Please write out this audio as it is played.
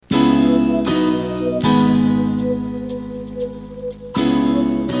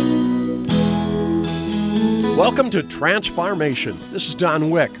Welcome to Transfarmation. This is Don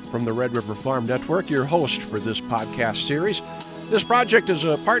Wick from the Red River Farm Network, your host for this podcast series. This project is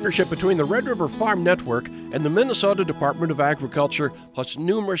a partnership between the Red River Farm Network and the Minnesota Department of Agriculture, plus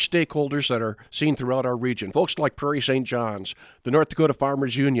numerous stakeholders that are seen throughout our region. Folks like Prairie St. John's, the North Dakota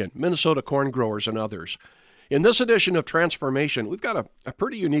Farmers Union, Minnesota Corn Growers, and others. In this edition of Transfarmation, we've got a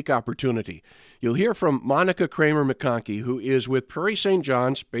pretty unique opportunity. You'll hear from Monica Kramer McConkey, who is with Prairie St.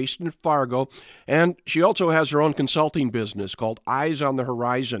 John's, based in Fargo, and she also has her own consulting business called Eyes on the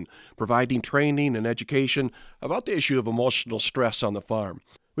Horizon, providing training and education about the issue of emotional stress on the farm.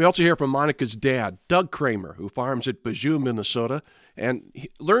 We also hear from Monica's dad, Doug Kramer, who farms at Bijou, Minnesota, and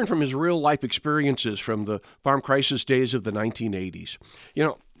learn from his real-life experiences from the farm crisis days of the 1980s. You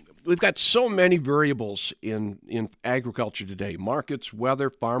know, we've got so many variables in agriculture today: markets, weather,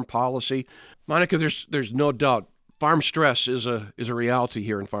 farm policy. Monica, there's no doubt farm stress is a reality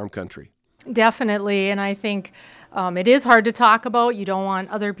here in farm country. Definitely, and I think it is hard to talk about. You don't want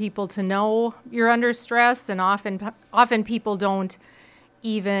other people to know you're under stress, and often people don't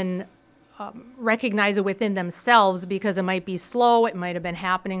even recognize it within themselves because it might be slow. It might have been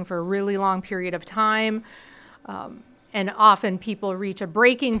happening for a really long period of time. And often people reach a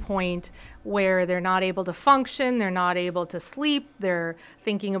breaking point where they're not able to function, they're not able to sleep, they're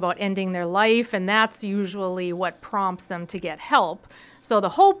thinking about ending their life, and that's usually what prompts them to get help. So the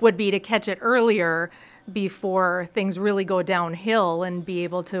hope would be to catch it earlier before things really go downhill and be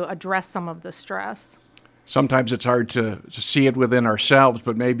able to address some of the stress. Sometimes it's hard to see it within ourselves,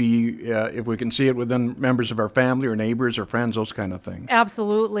 but maybe if we can see it within members of our family or neighbors or friends, those kind of things.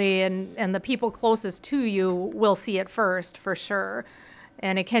 Absolutely, and the people closest to you will see it first, for sure.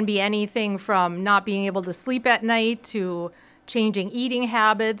 And it can be anything from not being able to sleep at night to changing eating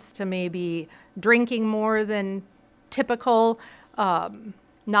habits to maybe drinking more than typical,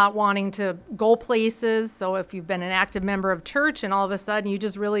 not wanting to go places. So if you've been an active member of church and all of a sudden you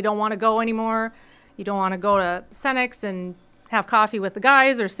just really don't want to go anymore, you don't want to go to Cenex and have coffee with the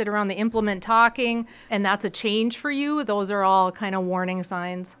guys or sit around the implement talking, and that's a change for you. Those are all kind of warning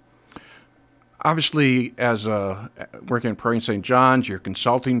signs. Obviously, as working at Prairie St. John's, your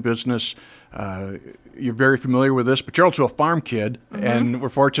consulting business, you're very familiar with this, but you're also a farm kid, and we're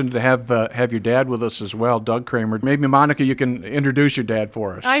fortunate to have your dad with us as well, Doug Kramer. Maybe, Monica, you can introduce your dad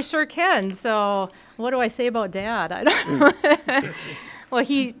for us. I sure can. So what do I say about Dad? I don't know. Well,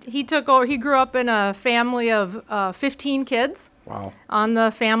 he took over. He grew up in a family of 15 kids. Wow. On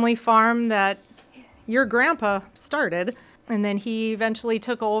the family farm that your grandpa started. And then he eventually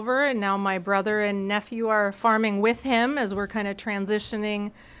took over, and now my brother and nephew are farming with him as we're kind of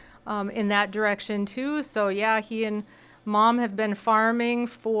transitioning in that direction too. So yeah, he and Mom have been farming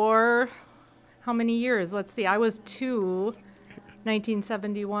for how many years? Let's see, I was 2,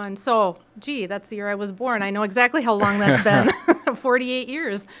 1971. So, that's the year I was born. I know exactly how long that's been, 48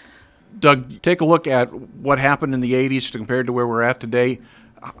 years. Doug, take a look at what happened in the 80s compared to where we're at today.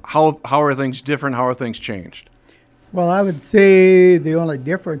 How are things different? How are things changed? Well, I would say the only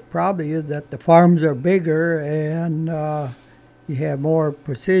difference probably is that the farms are bigger and you have more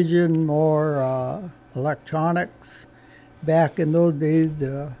precision, more electronics. Back in those days,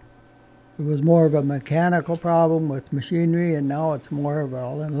 it was more of a mechanical problem with machinery, and now it's more of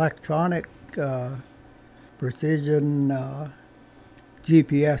an electronic precision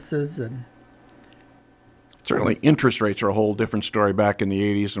GPSs. And certainly interest rates are a whole different story back in the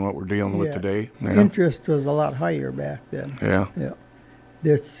 80s than what we're dealing with today. Yeah. Interest was a lot higher back then. Yeah.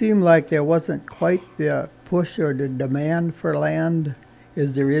 There seemed like there wasn't quite the push or the demand for land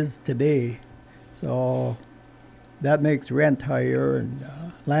as there is today. So that makes rent higher and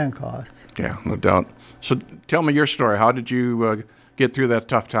land costs. Yeah, no doubt. So tell me your story. How did you get through that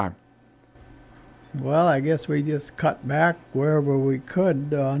tough time? Well, I guess we just cut back wherever we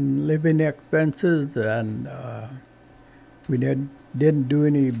could on living expenses, and we didn't do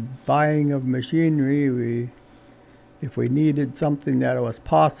any buying of machinery. If we needed something that was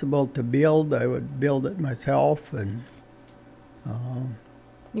possible to build, I would build it myself. And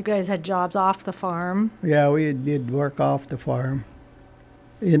you guys had jobs off the farm? Yeah, we did work off the farm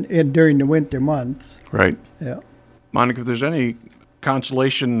in during the winter months. Right. Yeah. Monica, if there's any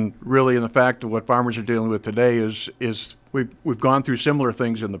consolation really in the fact of what farmers are dealing with today is we've gone through similar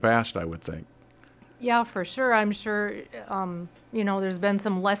things in the past, I would think. Yeah, for sure. I'm sure, there's been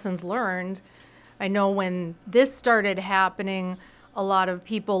some lessons learned. I know when this started happening, a lot of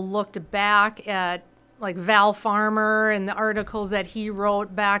people looked back at like Val Farmer and the articles that he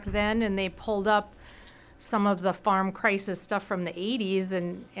wrote back then, and they pulled up some of the farm crisis stuff from the 80s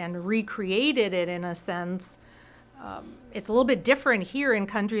and recreated it in a sense. It's a little bit different here in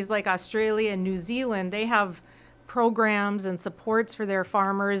countries like Australia and New Zealand. They have programs and supports for their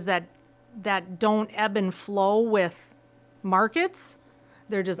farmers that don't ebb and flow with markets.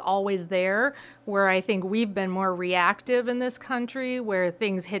 They're just always there, where I think we've been more reactive in this country, where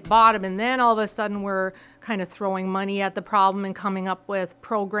things hit bottom and then all of a sudden we're kind of throwing money at the problem and coming up with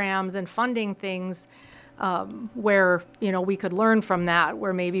programs and funding things where, we could learn from that,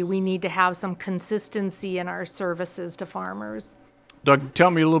 where maybe we need to have some consistency in our services to farmers. Doug, tell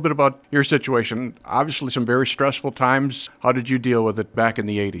me a little bit about your situation. Obviously some very stressful times. How did you deal with it back in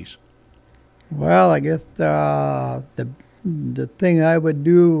the 80s? Well, I guess the thing I would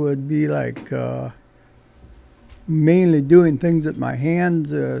do would be like mainly doing things with my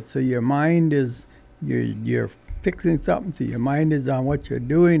hands. So your mind is you're fixing something. So your mind is on what you're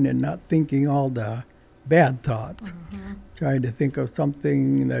doing and not thinking all the bad thoughts. Mm-hmm. Trying to think of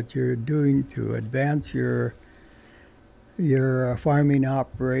something that you're doing to advance your farming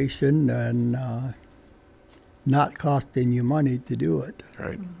operation and not costing you money to do it.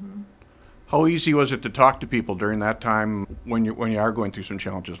 Right. Mm-hmm. How easy was it to talk to people during that time when you are going through some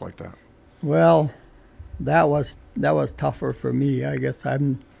challenges like that? Well, that was tougher for me. I guess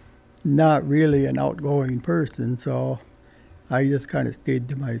I'm not really an outgoing person, so I just kind of stayed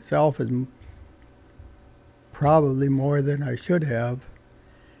to myself, and probably more than I should have.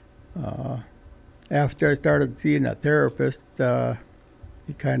 After I started seeing a therapist, it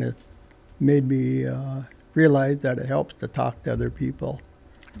kind of made me realize that it helps to talk to other people.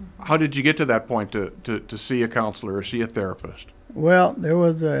 How did you get to that point to see a counselor or see a therapist? Well, there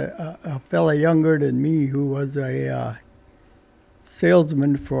was a fella younger than me who was a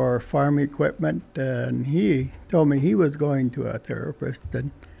salesman for farm equipment, and he told me he was going to a therapist.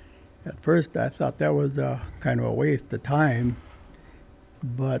 And at first I thought that was kind of a waste of time,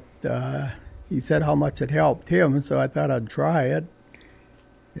 but he said how much it helped him, so I thought I'd try it.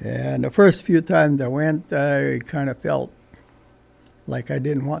 And the first few times I went, I kind of felt like I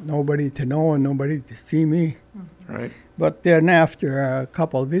didn't want nobody to know and nobody to see me. Right. But then after a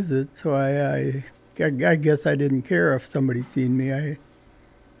couple of visits, so I guess I didn't care if somebody seen me.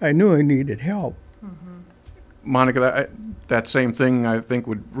 I knew I needed help. Mm-hmm. Monica, that same thing I think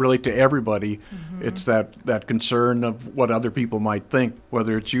would relate to everybody. Mm-hmm. It's that concern of what other people might think,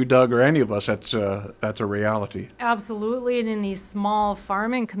 whether it's you, Doug, or any of us. That's a reality. Absolutely, and in these small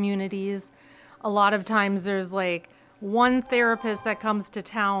farming communities, a lot of times there's like one therapist that comes to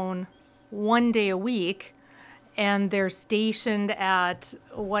town one day a week, and they're stationed at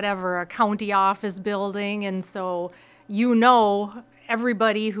whatever, a county office building, and so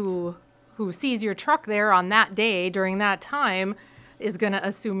everybody who sees your truck there on that day during that time is going to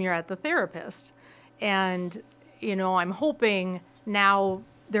assume you're at the therapist. And, I'm hoping now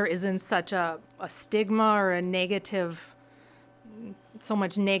there isn't such a stigma or so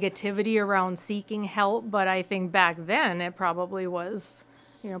much negativity around seeking help, but I think back then it probably was,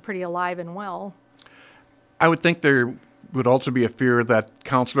 pretty alive and well. I would think there would also be a fear that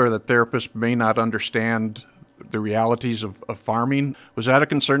counselor or that therapist may not understand the realities of farming. Was that a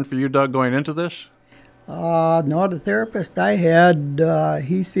concern for you, Doug, going into this? No, the therapist I had,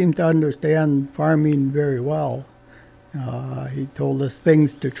 he seemed to understand farming very well. He told us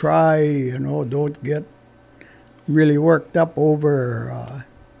things to try, don't get really worked up over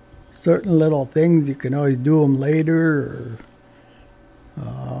certain little things. You can always do them later,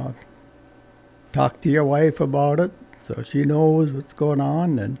 or talk to your wife about it so she knows what's going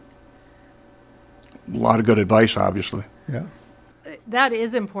on. And a lot of good advice, obviously. Yeah. That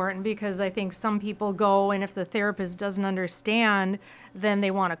is important, because I think some people go, and if the therapist doesn't understand, then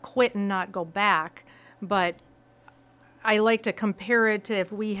they want to quit and not go back. But I like to compare it to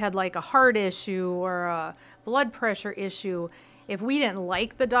if we had like a heart issue or a blood pressure issue. If we didn't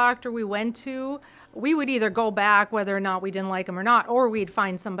like the doctor we went to, we would either go back whether or not we didn't like him or not, or we'd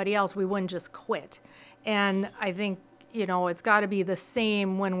find somebody else. We wouldn't just quit. And I think it's got to be the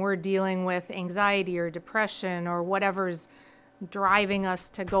same when we're dealing with anxiety or depression or whatever's driving us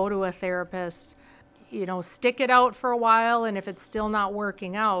to go to a therapist. Stick it out for a while, and if it's still not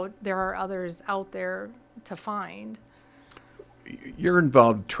working out, there are others out there to find. You're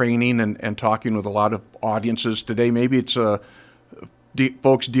involved training and talking with a lot of audiences today. Maybe it's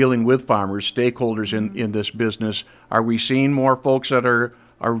folks dealing with farmers, stakeholders in this business. Are we seeing more folks that are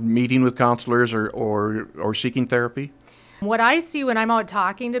meeting with counselors or seeking therapy? What I see when I'm out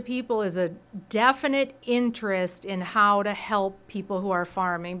talking to people is a definite interest in how to help people who are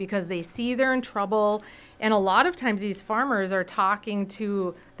farming, because they see they're in trouble. And a lot of times these farmers are talking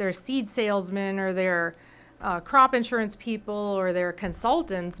to their seed salesmen or their crop insurance people or their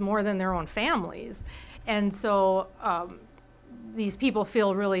consultants more than their own families. And so these people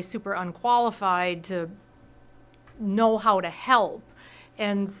feel really super unqualified to know how to help.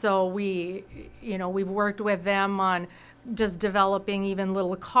 And so we've worked with them on just developing even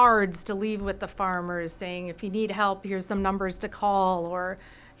little cards to leave with the farmers saying, if you need help, here's some numbers to call, or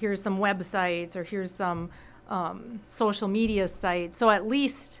here's some websites, or here's some social media sites. So at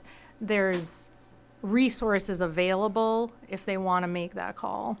least there's resources available if they want to make that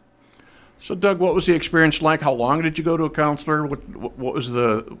call. So, Doug, what was the experience like? How long did you go to a counselor? What was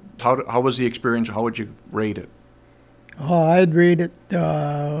how was the experience? How would you rate it? Oh, I'd rate it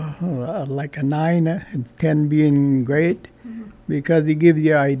like a 9, and 10 being great, because he gives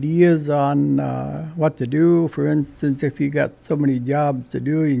you ideas on what to do. For instance, if you got so many jobs to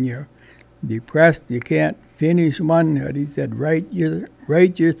do and you're depressed, you can't finish one. He said, write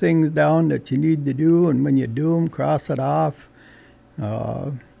your things down that you need to do, and when you do them, cross it off.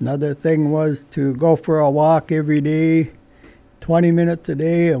 Another thing was to go for a walk every day, 20 minutes a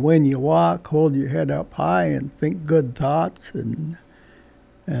day, and when you walk, hold your head up high and think good thoughts, and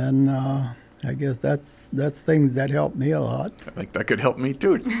I guess that's things that help me a lot. I think that could help me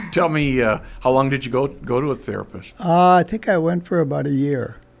too. Tell me, how long did you go to a therapist? I think I went for about a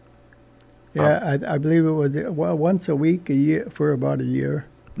year. Yeah, I believe it was once a week, a year, for about a year.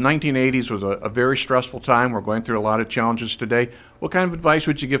 1980s was a very stressful time. We're going through a lot of challenges today. What kind of advice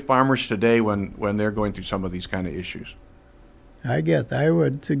would you give farmers today when they're going through some of these kind of issues? I guess I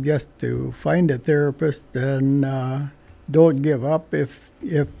would suggest to find a therapist and don't give up. If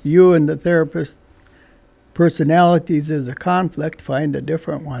you and the therapist personalities is a conflict, find a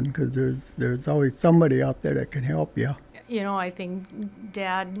different one, because there's always somebody out there that can help you. I think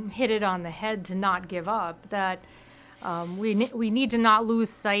Dad hit it on the head to not give up, that we need to not lose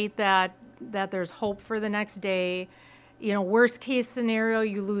sight that there's hope for the next day. Worst case scenario,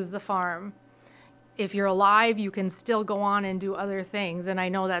 you lose the farm. If you're alive, you can still go on and do other things. And I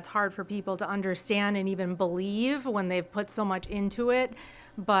know that's hard for people to understand and even believe when they've put so much into it.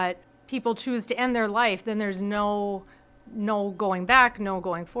 But people choose to end their life, then there's no going back, no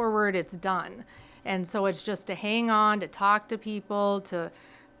going forward. It's done. And so it's just to hang on, to talk to people, to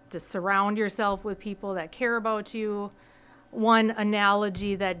surround yourself with people that care about you. One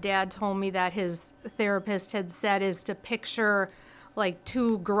analogy that Dad told me that his therapist had said is to picture like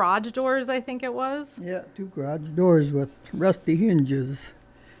 2 garage doors, I think it was. Yeah, 2 garage doors with rusty hinges.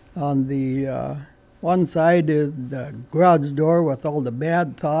 On the one side is the garage door with all the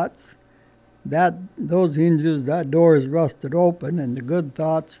bad thoughts. Those hinges, that door is rusted open, and the good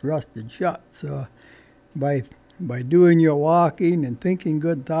thoughts rusted shut. So by doing your walking and thinking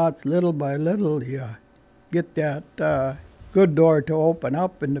good thoughts little by little, you get that good door to open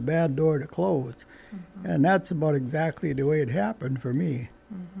up and the bad door to close. Mm-hmm. And that's about exactly the way it happened for me.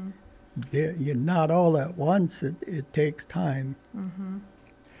 Mm-hmm. You're not all at once. It takes time. Mm-hmm.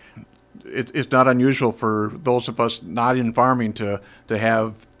 It's not unusual for those of us not in farming to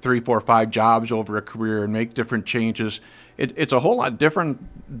have 3, 4, 5 jobs over a career and make different changes. It's a whole lot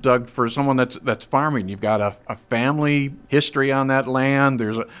different, Doug, for someone that's farming. You've got a family history on that land.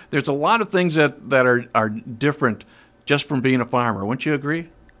 There's a lot of things that are different just from being a farmer. Wouldn't you agree?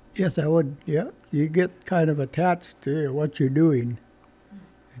 Yes, I would. Yeah, you get kind of attached to what you're doing.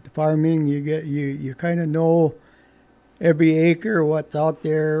 At farming, you kind of know every acre, what's out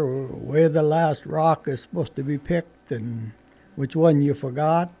there, or where the last rock is supposed to be picked, and which one you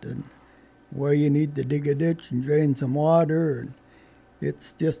forgot, and where you need to dig a ditch and drain some water, and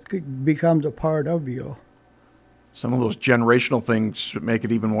it becomes a part of you. Some of those generational things make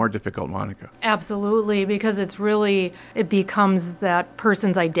it even more difficult, Monica. Absolutely, because it becomes that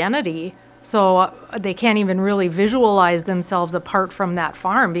person's identity. So they can't even really visualize themselves apart from that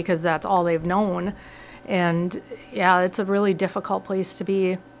farm because that's all they've known. And yeah, it's a really difficult place to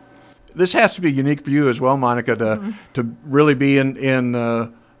be. This has to be unique for you as well, Monica, to really be in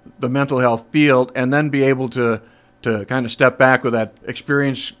the mental health field and then be able to kind of step back with that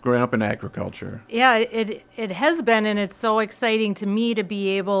experience growing up in agriculture. Yeah, it has been, and it's so exciting to me to be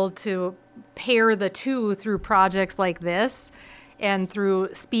able to pair the two through projects like this and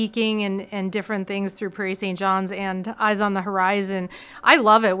through speaking and different things through Prairie St. John's and Eyes on the Horizon. I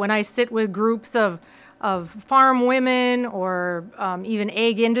love it when I sit with groups of farm women or even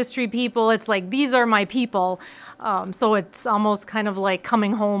egg industry people. It's like, these are my people. So it's almost kind of like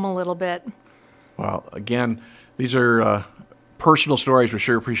coming home a little bit. Well, again, these are personal stories. We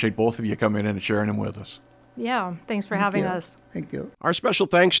sure appreciate both of you coming in and sharing them with us. Yeah, thanks for having you. us. Thank you. Our special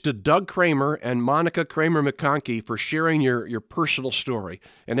thanks to Doug Kramer and Monica Kramer-McConkey for sharing your personal story.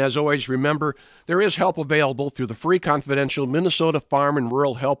 And as always, remember, there is help available through the free confidential Minnesota Farm and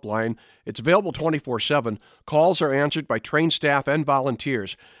Rural Helpline. It's available 24/7. Calls are answered by trained staff and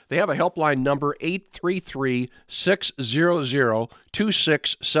volunteers. They have a helpline number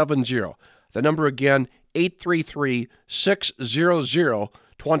 833-600-2670. The number again,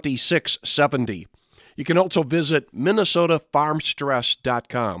 833-600-2670. You can also visit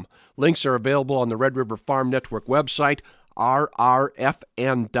MinnesotaFarmStress.com. Links are available on the Red River Farm Network website,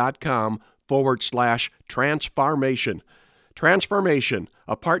 rrfn.com/transformation. Transformation,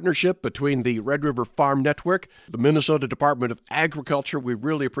 a partnership between the Red River Farm Network, the Minnesota Department of Agriculture. We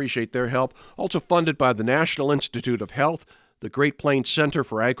really appreciate their help. Also funded by the National Institute of Health, the Great Plains Center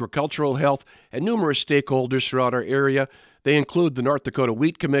for Agricultural Health, and numerous stakeholders throughout our area. They include the North Dakota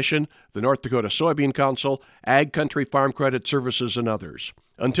Wheat Commission, the North Dakota Soybean Council, Ag Country Farm Credit Services, and others.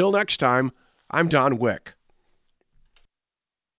 Until next time, I'm Don Wick.